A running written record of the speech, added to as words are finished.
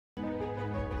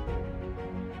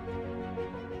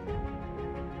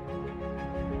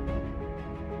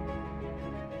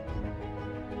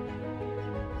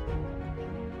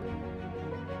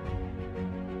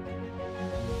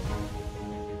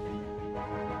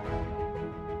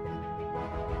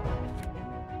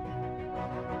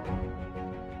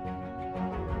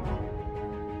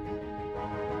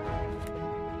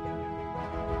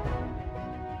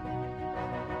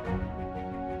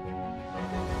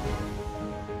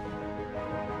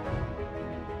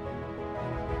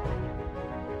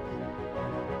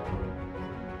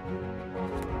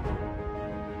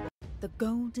The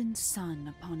golden sun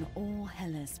upon all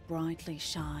Hellas brightly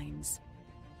shines.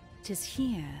 'Tis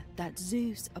here that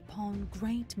Zeus upon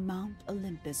great Mount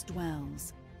Olympus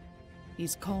dwells.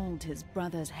 He's called his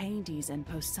brothers Hades and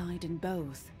Poseidon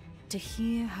both, to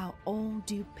hear how all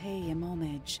do pay him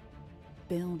homage,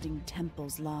 building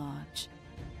temples large.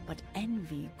 But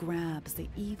envy grabs the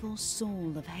evil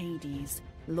soul of Hades,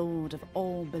 lord of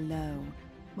all below,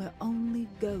 where only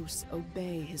ghosts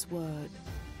obey his word.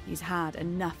 He's had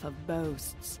enough of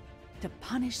boasts. To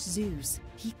punish Zeus,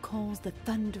 he calls the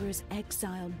Thunderer's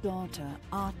exiled daughter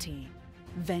Ate,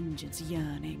 vengeance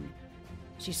yearning.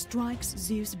 She strikes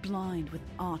Zeus blind with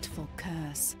artful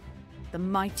curse. The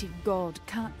mighty god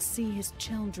can't see his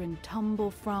children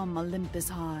tumble from Olympus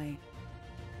high.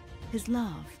 His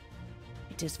love,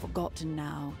 it is forgotten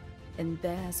now, and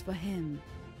theirs for him.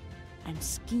 And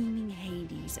scheming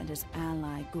Hades and his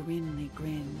ally grimly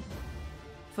grin.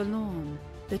 Forlorn,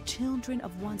 the children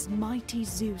of once mighty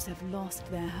Zeus have lost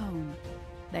their home.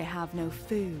 They have no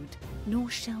food, nor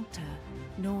shelter,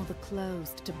 nor the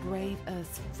clothes to brave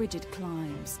Earth's frigid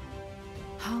climes.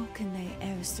 How can they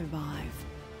e'er survive?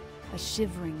 A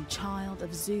shivering child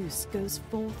of Zeus goes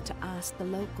forth to ask the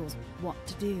locals what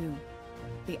to do.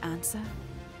 The answer?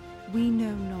 We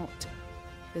know not.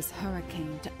 This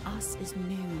hurricane to us is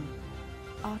new.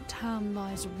 Our town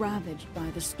lies ravaged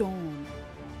by the storm.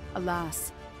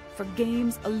 Alas, for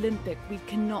games Olympic we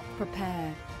cannot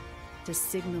prepare. To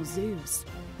signal Zeus,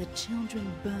 the children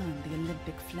burn the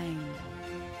Olympic flame.